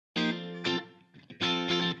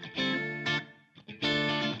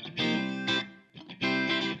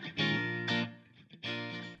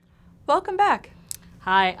welcome back.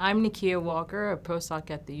 Hi, I'm Nakia Walker, a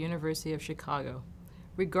postdoc at the University of Chicago.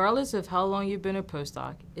 Regardless of how long you've been a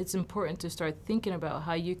postdoc, it's important to start thinking about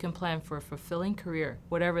how you can plan for a fulfilling career,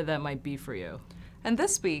 whatever that might be for you. And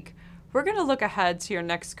this week, we're going to look ahead to your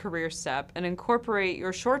next career step and incorporate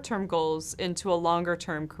your short-term goals into a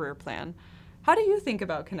longer-term career plan. How do you think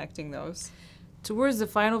about connecting those? Towards the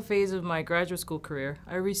final phase of my graduate school career,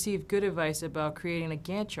 I received good advice about creating a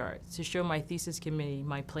Gantt chart to show my thesis committee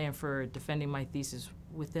my plan for defending my thesis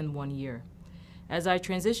within 1 year. As I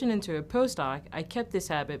transitioned into a postdoc, I kept this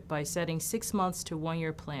habit by setting 6 months to 1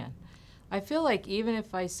 year plan. I feel like even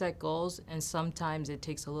if I set goals and sometimes it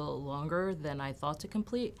takes a little longer than I thought to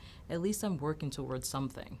complete, at least I'm working towards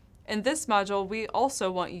something. In this module, we also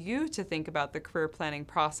want you to think about the career planning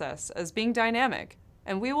process as being dynamic,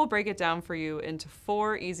 and we will break it down for you into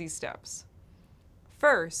 4 easy steps.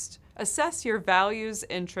 First, assess your values,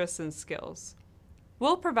 interests, and skills.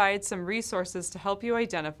 We'll provide some resources to help you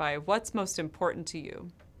identify what's most important to you.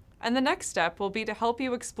 And the next step will be to help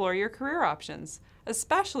you explore your career options,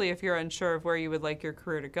 especially if you're unsure of where you would like your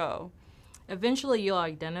career to go. Eventually, you'll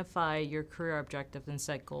identify your career objectives and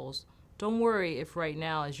set goals. Don't worry if right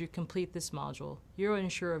now, as you complete this module, you're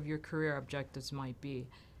unsure of your career objectives might be.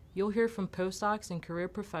 You'll hear from postdocs and career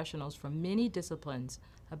professionals from many disciplines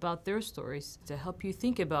about their stories to help you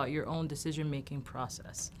think about your own decision-making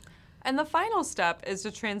process. And the final step is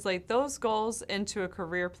to translate those goals into a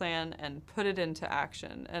career plan and put it into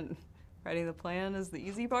action. And writing the plan is the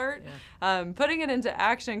easy part. Yeah. Putting it into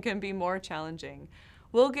action can be more challenging.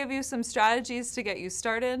 We'll give you some strategies to get you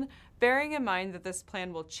started, bearing in mind that this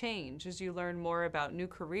plan will change as you learn more about new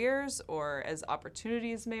careers or as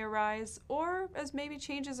opportunities may arise or as maybe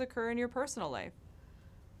changes occur in your personal life.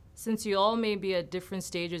 Since you all may be at different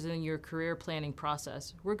stages in your career planning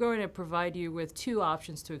process, we're going to provide you with 2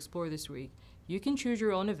 options to explore this week. You can choose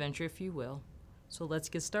your own adventure if you will. So let's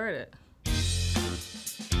get started.